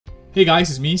Hey guys,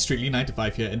 it's me,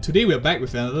 Strictly9to5 here, and today we're back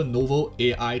with another novel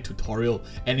AI tutorial.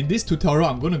 And in this tutorial,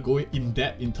 I'm going to go in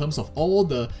depth in terms of all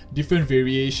the different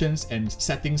variations and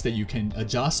settings that you can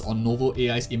adjust on Novo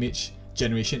AI's image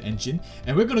generation engine,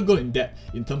 and we're going to go in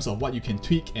depth in terms of what you can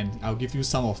tweak, and I'll give you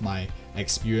some of my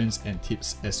experience and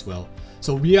tips as well.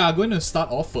 So we are going to start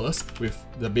off first with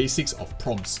the basics of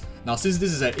prompts. Now, since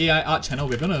this is an AI art channel,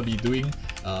 we're going to be doing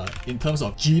in terms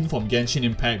of Jean from Genshin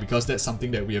Impact, because that's something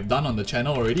that we have done on the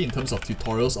channel already in terms of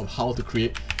tutorials of how to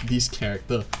create this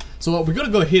character. So we're going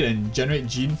to go ahead and generate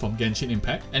Jean from Genshin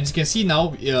Impact, and as you can see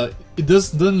now, it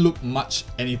doesn't look much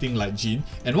anything like Jean.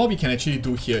 And what we can actually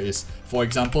do here is, for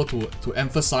example, to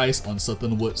emphasize on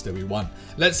certain words that we want.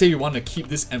 Let's say we want to keep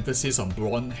this emphasis on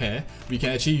blonde hair, we can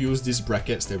actually use these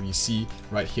brackets that we see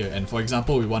right here. And for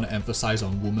example, we want to emphasize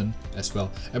on woman as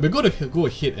well. And we're going to go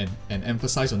ahead and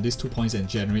emphasize on these 2 points and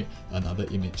generate another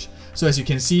image. So as you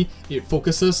can see, it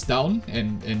focuses down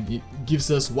and it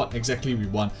gives us what exactly we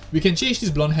want. We can change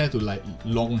this blonde hair to like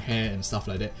long hair and stuff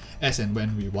like that as and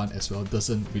when we want as well.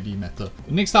 Doesn't really matter.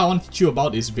 The next thing I want to teach you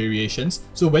about is variations.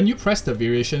 So when you press the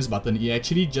variations button, it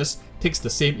actually just takes the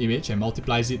same image and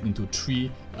multiplies it into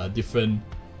 3 different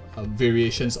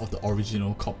variations of the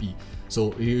original copy.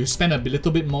 So you spend a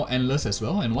little bit more endless as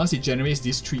well, and once it generates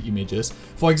these 3 images,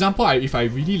 for example, if I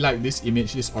really like this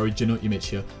image, this original image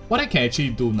here, what I can actually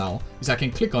do now is I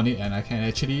can click on it and I can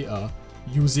actually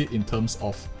use it in terms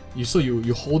of, so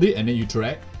you hold it and then you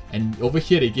drag. And over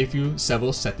here they give you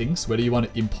several settings, whether you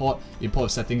want to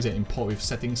import settings and import with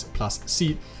settings plus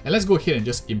seed. And let's go ahead and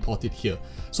just import it here.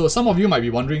 So some of you might be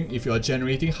wondering, if you are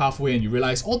generating halfway and you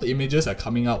realize all the images are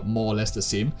coming out more or less the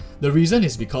same, the reason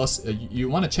is because you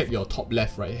want to check your top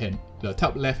left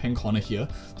hand corner here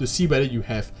to see whether you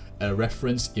have a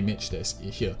reference image that's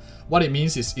here. What it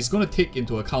means is it's going to take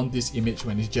into account this image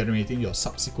when it's generating your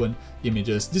subsequent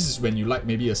images. This is when you like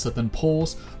maybe a certain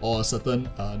pose or a certain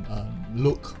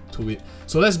look to it.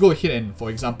 So let's go ahead and, for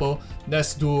example,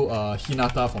 let's do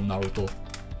Hinata from Naruto.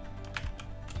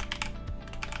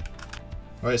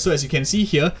 Alright, so as you can see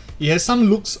here, it has some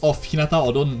looks of Hinata,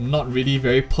 although not really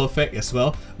very perfect as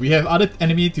well. We have other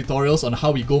anime tutorials on how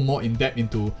we go more in depth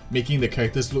into making the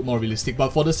characters look more realistic, but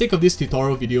for the sake of this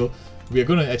tutorial video, we are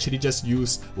going to actually just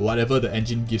use whatever the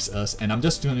engine gives us, and I'm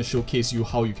just going to showcase you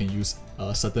how you can use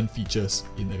certain features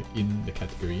in the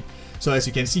category. So as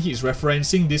you can see, he's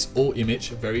referencing this old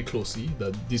image very closely,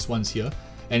 these ones here,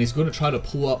 and it's going to try to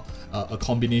pull up a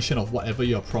combination of whatever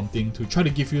you're prompting to try to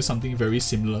give you something very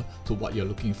similar to what you're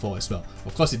looking for as well.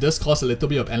 Of course, it does cause a little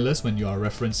bit of endless when you are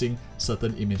referencing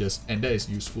certain images, and that is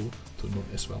useful to note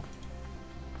as well.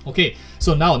 Okay,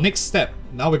 so now next step.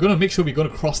 Now we're going to make sure we're going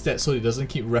to cross that so it doesn't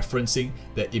keep referencing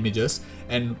the images,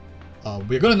 and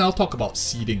we're going to now talk about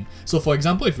seeding. So for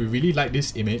example, if we really like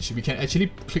this image, we can actually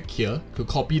click here to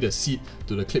copy the seed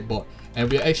to the clipboard,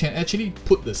 and we can actually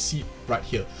put the seed right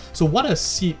here. So what a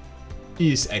seed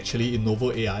is actually in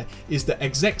Novo AI is the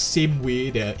exact same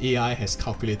way that AI has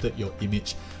calculated your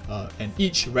image, and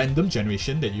each random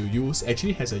generation that you use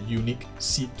actually has a unique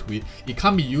seed to it. It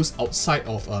can't be used outside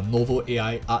of Novo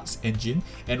AI Arts engine,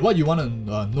 and what you want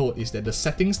to note is that the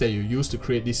settings that you use to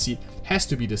create this seed has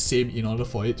to be the same in order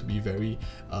for it to be very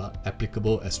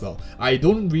applicable as well. I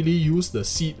don't really use the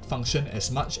seed function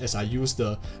as much as I use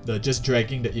the just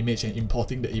dragging the image and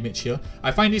importing the image here.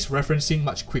 I find this referencing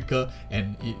much quicker,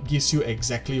 and it gives you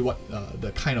exactly what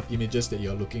the kind of images that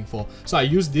you're looking for. So I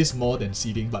use this more than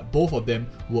seeding, but both of them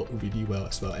work really well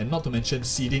as well. And not to mention,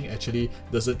 seeding actually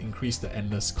doesn't increase the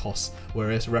endless cost,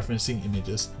 whereas referencing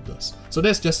images does. So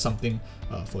that's just something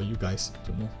for you guys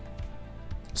to know.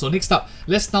 So next up,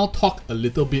 let's now talk a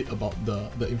little bit about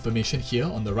the information here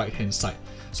on the right hand side.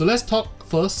 So let's talk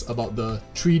first about the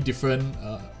 3 different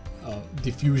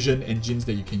diffusion engines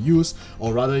that you can use,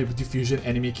 or rather diffusion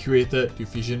anime curated,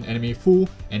 diffusion anime full,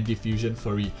 and diffusion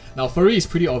furry. Now furry is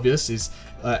pretty obvious, is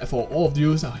for all of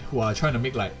you who are trying to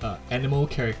make like animal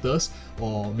characters,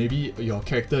 or maybe your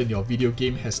character in your video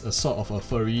game has a sort of a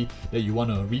furry that you want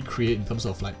to recreate in terms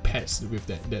of like pets with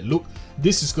that look.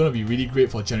 This is going to be really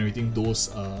great for generating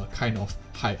those kind of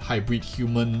hybrid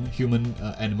human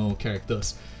animal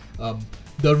characters.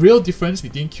 The real difference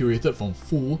between curated from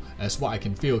full, as what I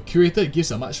can feel, curated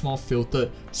gives a much more filtered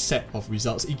set of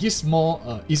results. It gives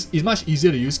more, it's much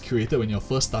easier to use curated when you're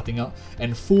first starting out,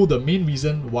 and full, the main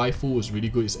reason why full is really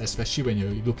good is especially when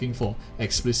you're looking for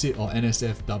explicit or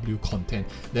NSFW content.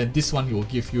 Then this one will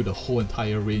give you the whole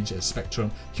entire range and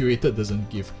spectrum. Curated doesn't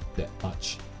give that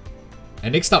much.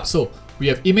 And next up, so we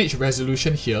have image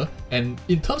resolution here, and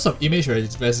in terms of image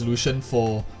resolution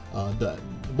for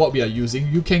what we are using,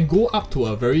 you can go up to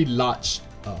a very large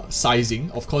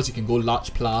sizing. Of course, you can go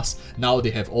large plus. Now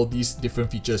they have all these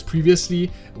different features.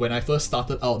 Previously, when I first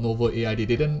started out Novo AI, they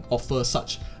didn't offer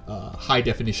such high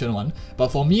definition one. But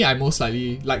for me, I most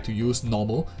likely like to use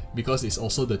normal because it's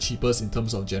also the cheapest in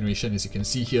terms of generation. As you can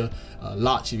see here,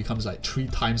 large, it becomes like 3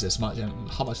 times as much. And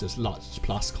how much does large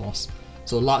plus cost?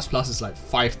 So large plus is like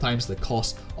 5 times the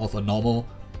cost of a normal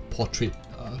portrait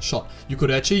shot. You could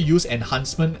actually use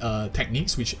enhancement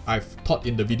techniques, which I've taught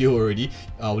in the video already.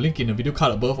 I'll link in the video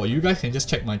card above, or you guys can just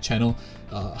check my channel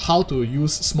how to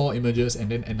use small images and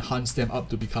then enhance them up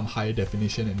to become higher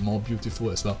definition and more beautiful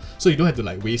as well. So you don't have to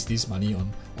like waste this money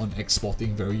on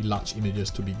exporting very large images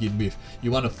to begin with.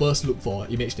 You want to first look for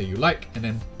an image that you like and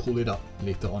then pull it up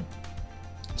later on.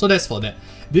 So that's for that.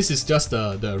 This is just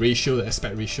the ratio, the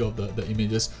aspect ratio of the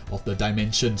images, of the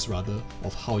dimensions rather,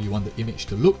 of how you want the image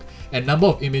to look. And number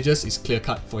of images is clear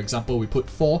cut. For example, we put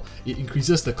 4, it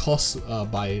increases the cost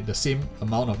by the same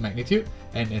amount of magnitude.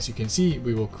 And as you can see,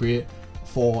 we will create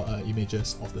 4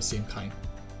 images of the same kind.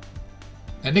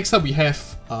 And next up we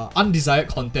have undesired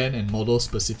content and model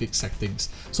specific settings.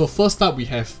 So first up we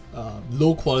have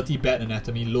low quality, bad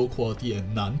anatomy, low quality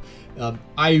and none.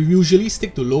 I usually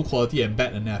stick to low quality and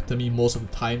bad anatomy most of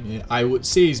the time. I would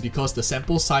say it's because the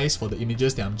sample size for the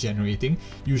images that I'm generating,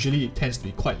 usually it tends to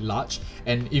be quite large.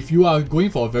 And if you are going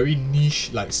for a very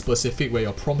niche, like specific, where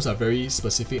your prompts are very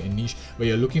specific and niche, where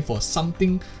you're looking for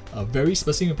something very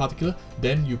specific in particular,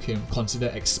 then you can consider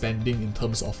expanding in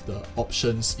terms of the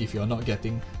options if you're not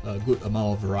getting a good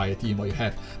amount of variety in what you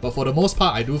have. But for the most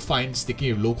part, I do find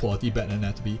sticking with low quality, bad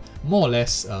anatomy more or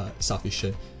less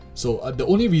sufficient. So the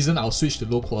only reason I'll switch to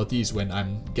low quality is when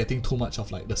I'm getting too much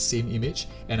of like the same image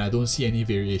and I don't see any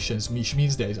variations, which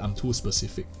means that I'm too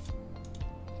specific.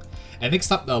 And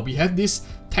next up, we have these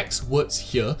text words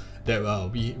here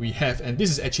that we have, and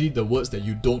this is actually the words that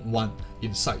you don't want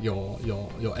inside your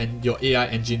AI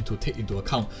engine to take into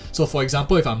account. So for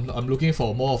example, if I'm looking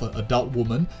for more of an adult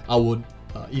woman, I would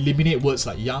eliminate words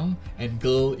like young and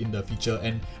girl in the feature,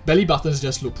 and belly buttons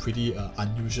just look pretty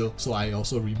unusual, so I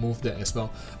also remove that as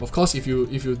well. Of course, if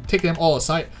you take them all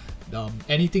aside,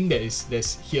 anything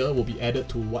that's here will be added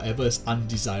to whatever is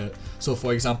undesired. So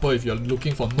for example, if you're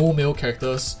looking for no male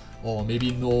characters, or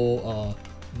maybe no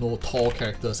tall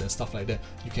characters and stuff like that,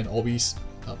 you can always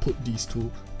put these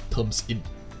 2 terms in.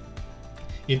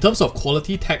 In terms of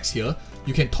quality text here,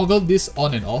 you can toggle this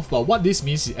on and off, but what this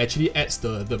means is it actually adds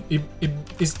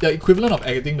it's the equivalent of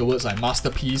adding the words like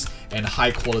masterpiece and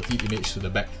high quality image to the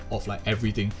back of like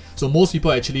everything. So most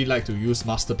people actually like to use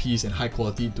masterpiece and high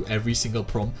quality to every single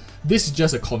prompt. This is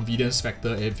just a convenience factor,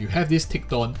 and if you have this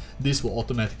ticked on, this will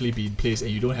automatically be in place and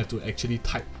you don't have to actually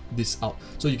type this out.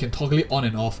 So you can toggle it on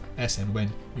and off as and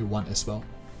when you want as well.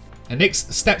 And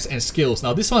next, steps and scales.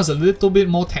 Now this one is a little bit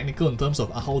more technical in terms of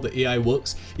how the AI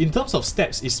works. In terms of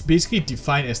steps, it's basically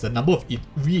defined as the number of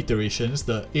reiterations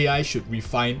the AI should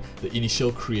refine the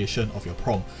initial creation of your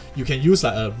prompt. You can use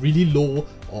like a really low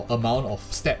amount of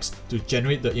steps to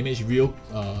generate the image real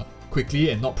quickly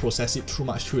and not process it too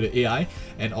much through the AI.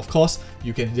 And of course,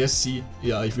 you can just see,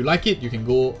 if you like it, you can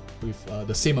go with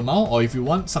the same amount, or if you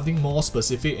want something more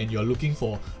specific and you're looking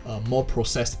for a more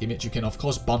processed image, you can of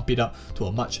course bump it up to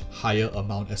a much higher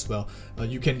amount as well.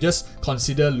 You can just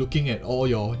consider looking at all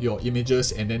your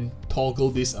images and then toggle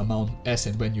this amount as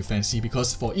and when you fancy,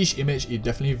 because for each image it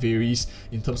definitely varies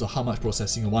in terms of how much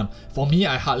processing you want. For me,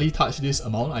 I hardly touch this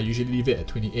amount. I usually leave it at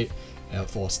 28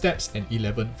 for steps and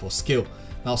 11 for scale.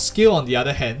 Now scale, on the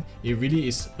other hand, it really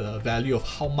is the value of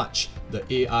how much the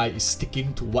AI is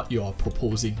sticking to what you are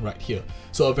proposing right here.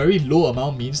 So a very low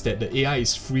amount means that the AI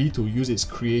is free to use its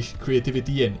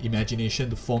creativity and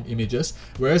imagination to form images,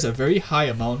 whereas a very high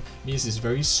amount means it's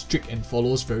very strict and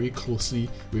follows very closely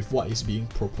with what is being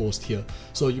proposed here.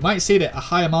 So you might say that a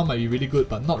high amount might be really good,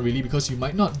 but not really, because you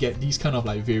might not get these kind of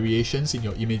like variations in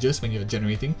your images when you're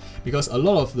generating, because a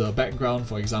lot of the background,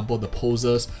 for example the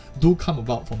poses, do come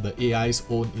about from the AI's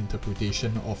own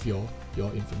interpretation of your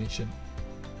information.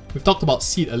 We've talked about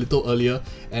seed a little earlier,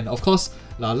 and of course,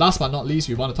 last but not least,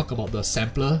 we want to talk about the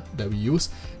sampler that we use.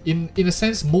 In a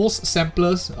sense, most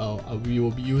samplers we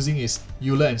will be using is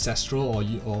Euler Ancestral,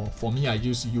 or for me I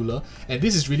use Euler, and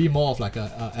this is really more of like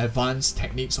a advanced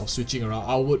techniques of switching around.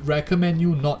 I would recommend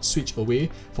you not switch away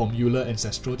from Euler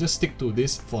Ancestral, just stick to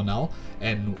this for now,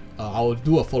 and I'll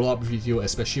do a follow-up video,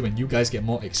 especially when you guys get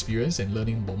more experience and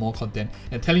learning about more content,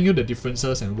 and telling you the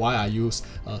differences and why I use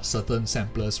certain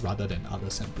samplers rather than other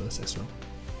samplers as well.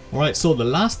 Alright, so the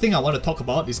last thing I want to talk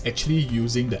about is actually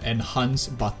using the Enhance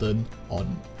button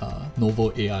on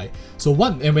Novo AI. So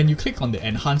when you click on the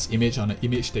Enhance image on an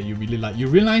image that you really like, you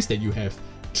realize that you have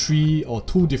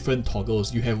 2 different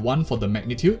toggles. You have one for the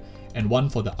magnitude and one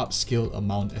for the upscale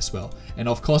amount as well. And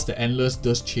of course, the endless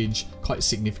does change quite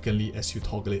significantly as you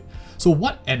toggle it. So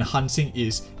what enhancing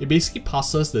is, it basically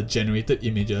passes the generated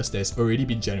images that's already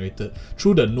been generated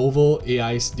through the novel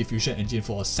AI's diffusion engine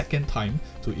for a second time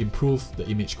to improve the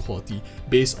image quality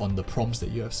based on the prompts that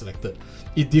you have selected.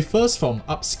 It differs from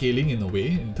upscaling in a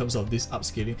way. In terms of this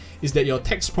upscaling, is that your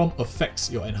text prompt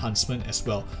affects your enhancement as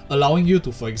well, allowing you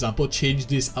to, for example, change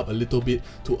this up a little bit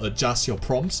to adjust your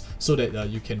prompts so that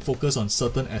you can focus on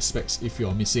certain aspects if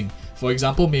you're missing. For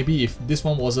example, maybe if this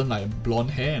one wasn't like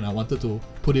blonde hair and I wanted to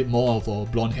put it more of a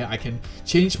blonde hair, I can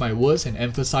change my words and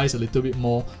emphasize a little bit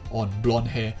more on blonde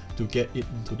hair to get it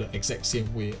into the exact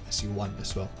same way as you want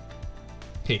as well.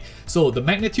 Okay, so the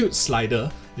magnitude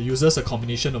slider uses a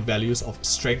combination of values of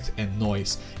strength and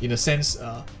noise. In a sense,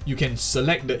 you can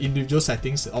select the individual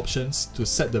settings options to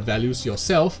set the values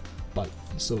yourself, but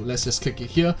so let's just click it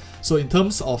here. So in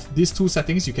terms of these two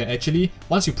settings, you can actually,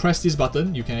 once you press this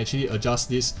button, you can actually adjust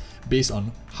this based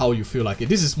on how you feel like it.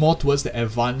 This is more towards the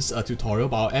advanced tutorial,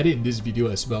 but I'll add it in this video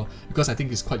as well because I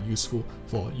think it's quite useful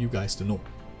for you guys to know.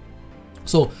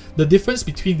 So the difference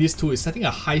between these two is setting a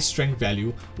high strength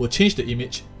value will change the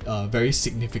image very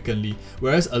significantly,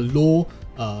 whereas a low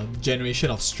generation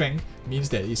of strength means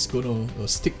that it's going to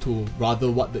stick to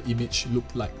rather what the image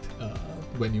looked like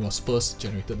when it was first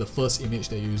generated, the first image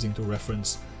that you're using to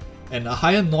reference. And a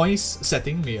higher noise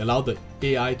setting may allow the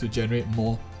AI to generate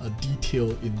more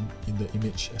detail in the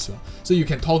image as well. So you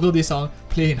can toggle this on,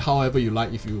 play it however you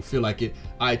like if you feel like it.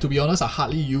 To be honest, I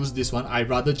hardly use this one. I'd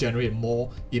rather generate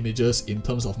more images in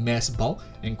terms of mass bulk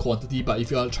and quantity, but if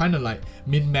you are trying to like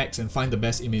min-max and find the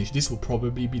best image, this will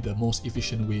probably be the most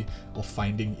efficient way of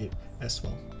finding it as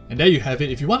well. And there you have it.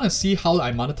 If you want to see how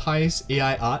I monetize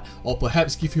AI art, or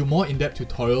perhaps give you more in-depth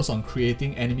tutorials on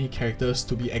creating anime characters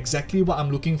to be exactly what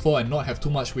I'm looking for and not have too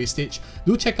much wastage,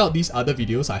 do check out these other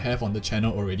videos I have on the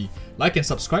channel already. Like and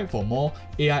subscribe for more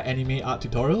AI anime art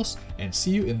tutorials, and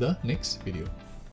see you in the next video.